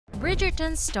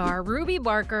Bridgerton star Ruby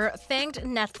Barker thanked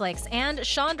Netflix and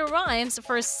Shonda Rhimes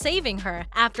for saving her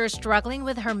after struggling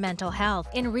with her mental health.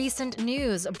 In recent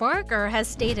news, Barker has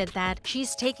stated that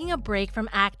she's taking a break from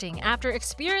acting after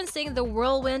experiencing the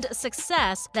whirlwind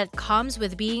success that comes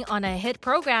with being on a hit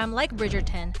program like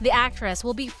Bridgerton. The actress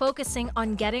will be focusing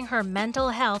on getting her mental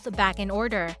health back in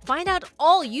order. Find out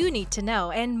all you need to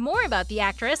know and more about the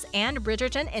actress and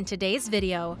Bridgerton in today's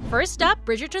video. First up,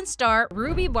 Bridgerton star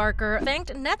Ruby Barker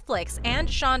thanked Netflix and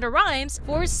Shonda Rhimes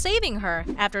for saving her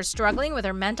after struggling with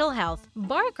her mental health.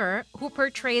 Barker, who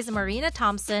portrays Marina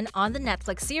Thompson on the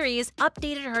Netflix series,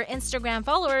 updated her Instagram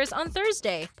followers on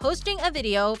Thursday, posting a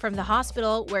video from the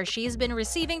hospital where she's been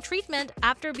receiving treatment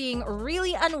after being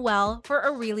really unwell for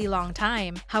a really long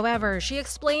time. However, she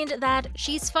explained that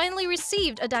she's finally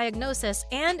received a diagnosis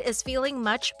and is feeling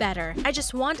much better. "I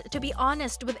just want to be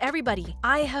honest with everybody.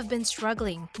 I have been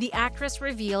struggling," the actress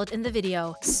revealed in the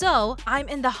video. "So, I'm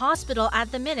in the hospital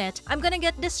at the minute. I'm gonna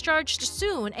get discharged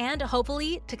soon and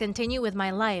hopefully to continue with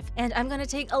my life, and I'm gonna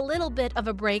take a little bit of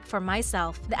a break for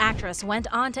myself." The actress went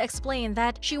on to explain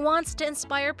that she wants to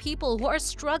inspire people who are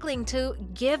struggling to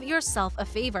give yourself a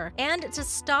favor and to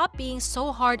stop being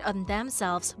so hard on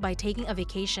themselves by taking a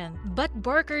vacation. But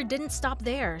Barker didn't stop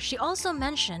there. She also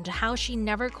mentioned how she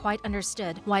never quite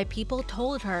understood why people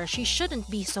told her she shouldn't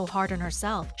be so hard on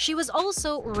herself. She was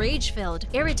also rage-filled,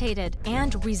 irritated,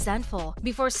 and resentful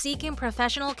before seeking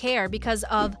professional care because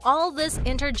of all this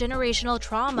intergenerational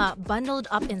trauma bundled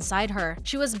up inside her.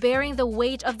 She was bearing the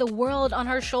weight of the world on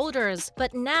her shoulders,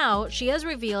 but now she has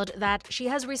revealed that she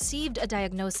has received a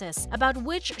diagnosis about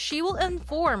which she will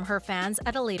inform her fans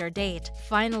at a later date.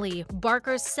 Finally,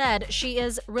 Barker said she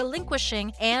is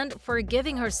relinquishing and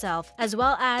forgiving herself, as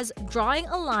well as drawing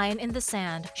a line in the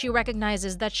sand. She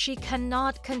recognizes that she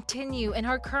cannot continue in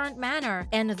her current manner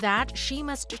and that she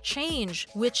must change,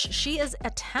 which she is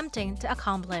attempting to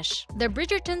accomplish. The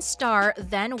Bridgerton star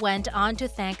then went on to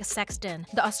thank Sexton,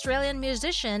 the Australian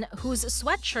musician whose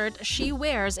sweatshirt she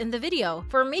wears in the video,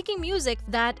 for making music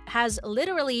that has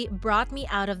literally brought me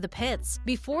out of the pits,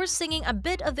 before singing a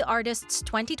bit of the artist's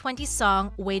 2020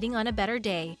 song Waiting on a Better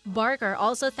Day. Barker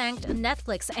also thanked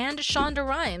Netflix and Shonda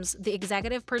Rhimes, the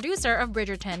executive producer of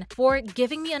Bridgerton, for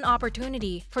giving me an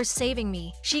opportunity, for saving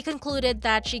me. She concluded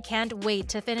that she can't wait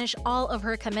to finish all of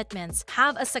her commitments,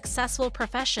 have a successful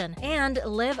profession, and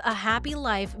live a happy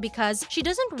life because she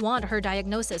doesn't want her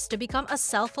diagnosis to become a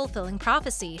self-fulfilling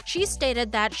prophecy. She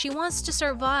stated that she wants to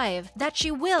survive, that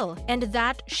she will, and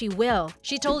that she will.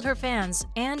 She told her fans,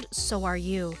 "And so are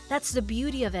you. That's the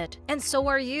beauty of it. And so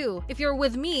are you. If you're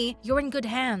with me, you're in good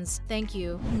hands. Thank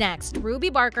you." Next, Ruby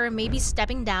Barker may be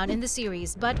stepping down in the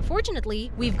series, but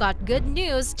fortunately, we've got good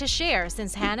news to share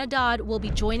since Hannah Dodd will be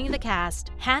joining the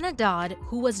cast. Hannah Dodd,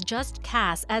 who was just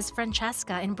cast as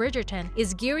Francesca in Bridgerton,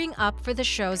 is gearing up for the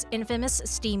show's infamous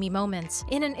steamy moments.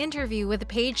 In an interview with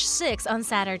Page 6 on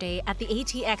Saturday at the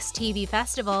ATX TV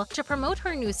Festival to promote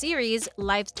her new series,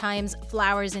 Lifetime's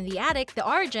Flowers in the Attic: The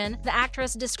Origin, the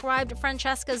actress described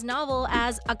Francesca's novel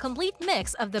as a complete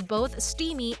mix of the both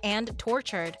steamy and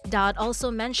tortured. Dodd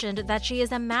also mentioned that she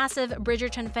is a massive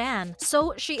Bridgerton fan,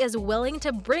 so she is willing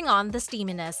to bring on the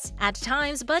steaminess at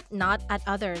times but not at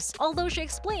others. Although she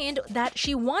explained that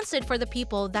she wants it for the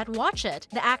people that watch it,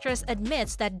 the actress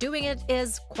admits that doing it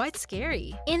is quite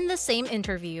scary. In the same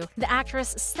interview, the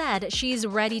actress said she's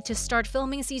ready to start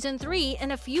filming season 3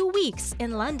 in a few weeks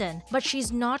in London, but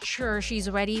she's not sure she's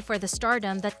ready for the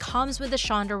stardom that comes with the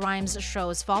Shonda Rhimes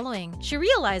show's following. She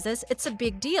realizes it's a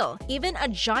big deal, even a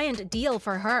giant deal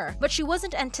for her, but she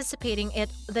wasn't anticipating it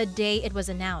the day it was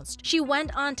announced. She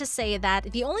went on to say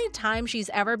that the only time she's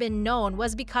ever been known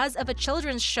was because of a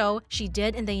children's show she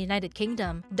did in the United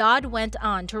Kingdom. Dodd went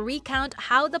on to recount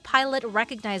how the pilot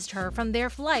recognized her from their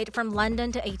flight from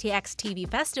London to ATX TV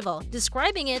Festival,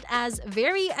 describing it as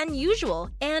very unusual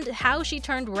and how she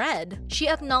turned red. She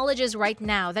acknowledges right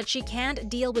now that she can't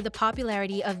deal with the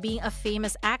popularity of being a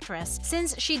famous actress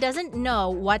since she doesn't know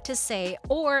what to say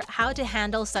or how to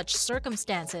handle such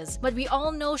circumstances, but we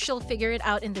all know she'll figure it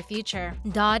out in the future.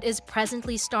 Dodd is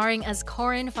presently starring as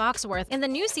Corinne Foxworth in the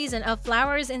new season of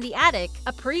Flowers in the Attic,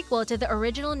 a prequel to the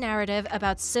original narrative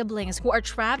about siblings who are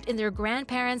trapped in their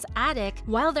grandparents' attic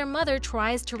while their mother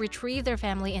tries to retrieve their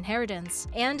family inheritance.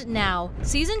 And now,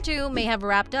 season 2 may have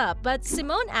wrapped up, but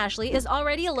Simone Ashley is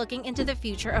already looking into the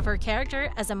future of her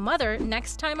character as a mother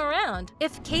next time around.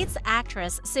 If Kate's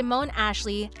actress Simone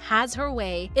Ashley has her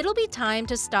way, it'll be time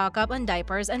to stock up on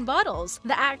diapers and bottles.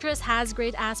 The actress has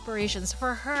great aspirations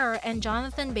for her and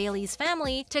Jonathan Bailey's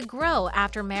family to grow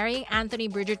after marrying Anthony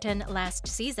Bridgerton last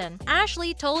season.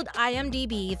 Ashley told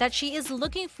IMDb that she is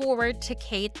looking forward to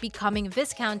Kate becoming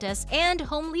Viscountess genius and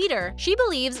home leader. She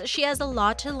believes she has a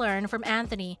lot to learn from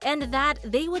Anthony and that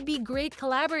they would be great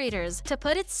collaborators. To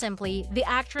put it simply, the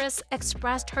actress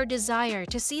expressed her desire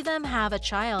to see them have a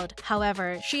child.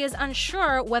 However, she is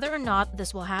unsure whether or not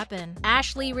this will happen.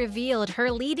 Ashley revealed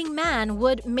her leading man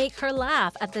would make her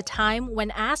laugh at the time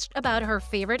when asked about her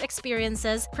favorite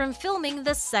experiences from filming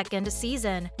the second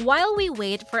season. While we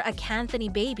wait for a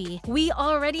Canthony baby, we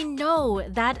already know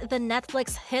that the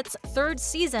Netflix hit's third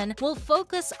season will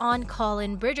focus on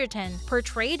Colin Bridgerton,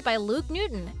 portrayed by Luke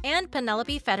Newton, and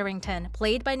Penelope Featherington,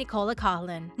 played by Nicola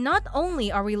Coughlan. Not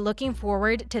only are we looking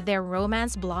forward to their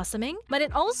romance blossoming, but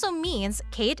it also means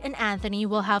Kate and Anthony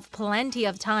will have plenty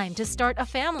of time to start a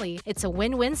family. It's a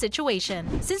win-win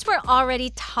situation. Since we're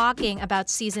already talking about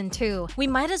season 2, we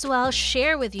might as well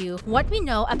share with you what we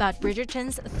know about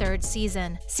Bridgerton's third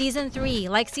season. Season 3,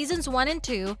 like seasons 1 and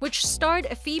 2, which starred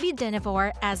Phoebe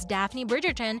Dynevor as Daphne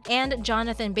Bridgerton and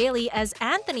Jonathan Bailey as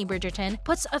Anthony Bridgerton,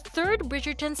 puts a third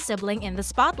Bridgerton sibling in the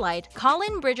spotlight,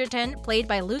 Colin Bridgerton, played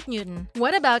by Luke Newton.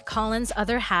 What about Colin's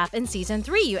other half in season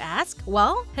 3, you ask?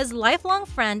 Well, his lifelong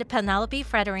friend Penelope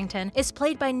Featherington is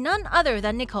played by none other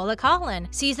than Nicola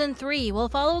Coughlan. Season 3 will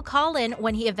follow Colin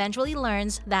when he eventually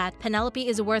learns that Penelope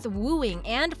is worth wooing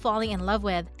and falling in love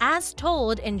with, as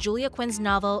told in Julia Quinn's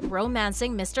novel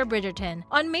Romancing Mr. Bridgerton.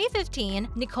 On May 15,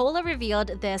 Nicola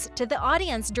revealed this to the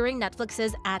audience during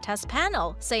Netflix's ATAS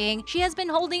panel, saying she has been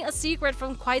holding a secret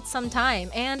from quite some time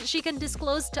and she can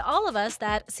disclose to all of us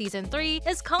that season 3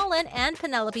 is Colin and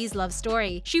Penelope's love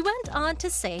story. She went on to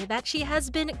say that she has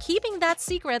been keeping that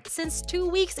secret since 2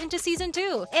 weeks into season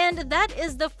 2, and that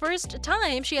is the first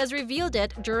time she has revealed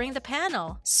it during the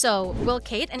panel. So, will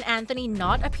Kate and Anthony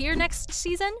not appear next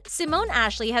season? Simone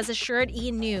Ashley has assured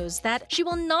E! News that she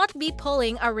will not be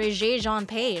pulling a REGE-JEAN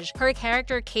Page. Her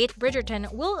character Kate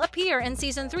Bridgerton will appear in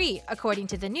season 3, according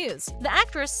to the news. The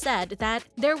actress said that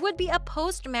there would be a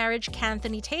post-marriage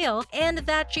Canthony tale and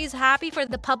that she's happy for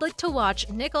the public to watch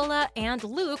Nicola and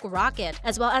Luke rock it,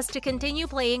 as well as to continue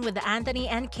playing with the Anthony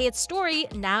and Kate story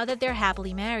now that they're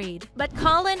happily married. But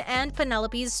Colin and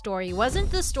Penelope's story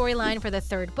wasn't the storyline for the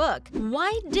third book.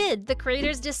 Why did the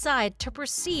creators decide to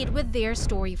proceed with their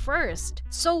story first?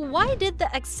 So why did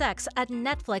the execs at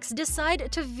Netflix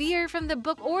decide to veer from the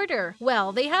book order?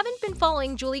 Well, they haven't been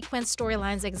following Julie Quinn's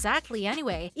storylines exactly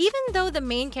anyway. Even though the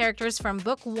main characters from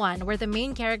book 1 were the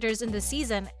main characters in the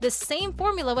season, the same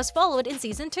formula was followed in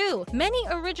season 2. Many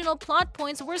original plot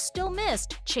points were still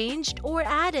missed, changed, or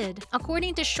added.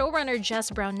 According to showrunner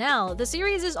Jess Brownell, the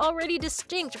series is already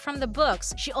distinct from the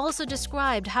books. She also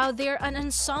described how they're an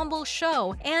ensemble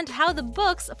show and how the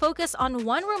books focus on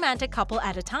one romantic couple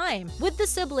at a time, with the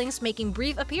siblings making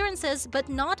brief appearances but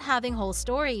not having whole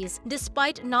stories.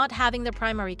 Despite not having the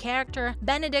primary character,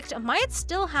 Benedict might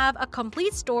still have a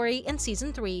complete story in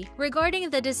season 3. Regarding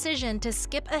the decision to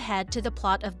skip ahead to the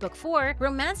plot of book 4,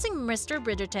 Romancing Mr.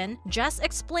 Bridgerton, Jess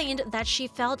explained that she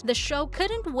felt the show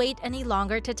couldn't wait any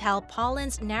longer to tell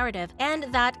Pauline's narrative and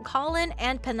that Colin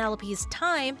and Penelope's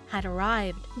time had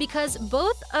arrived. Because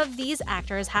both of these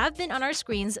actors have been on our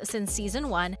screens since season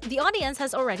 1, the audience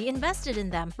has already invested in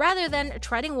them. Rather than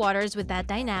treading waters with that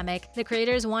dynamic, the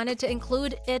creators wanted to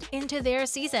include it into their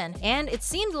season, and it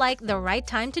seemed like the right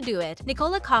time to do it.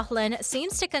 Nicola Coughlan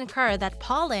seems to concur that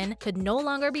Pauline could no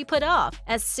longer be put off.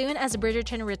 As soon as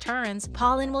Bridgerton returns,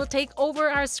 Pauline will take over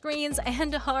our screens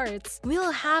and hearts.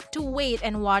 We'll have to wait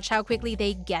and watch how quickly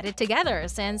they get it together,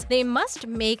 since they must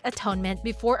make atonement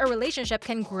before a relationship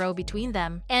can grow between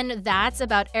them. And that's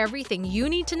about everything you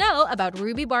need to know about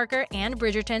Ruby Barker and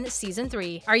Bridgerton Season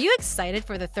 3. Are you excited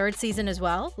for the third season as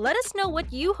well? Let us know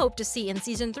what you hope to see in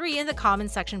Season 3 in the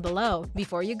comment section below.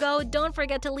 Before you go, don't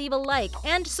forget to leave a like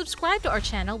and subscribe to our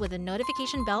channel with the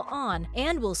notification bell on,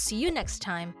 and we'll see you next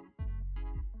time.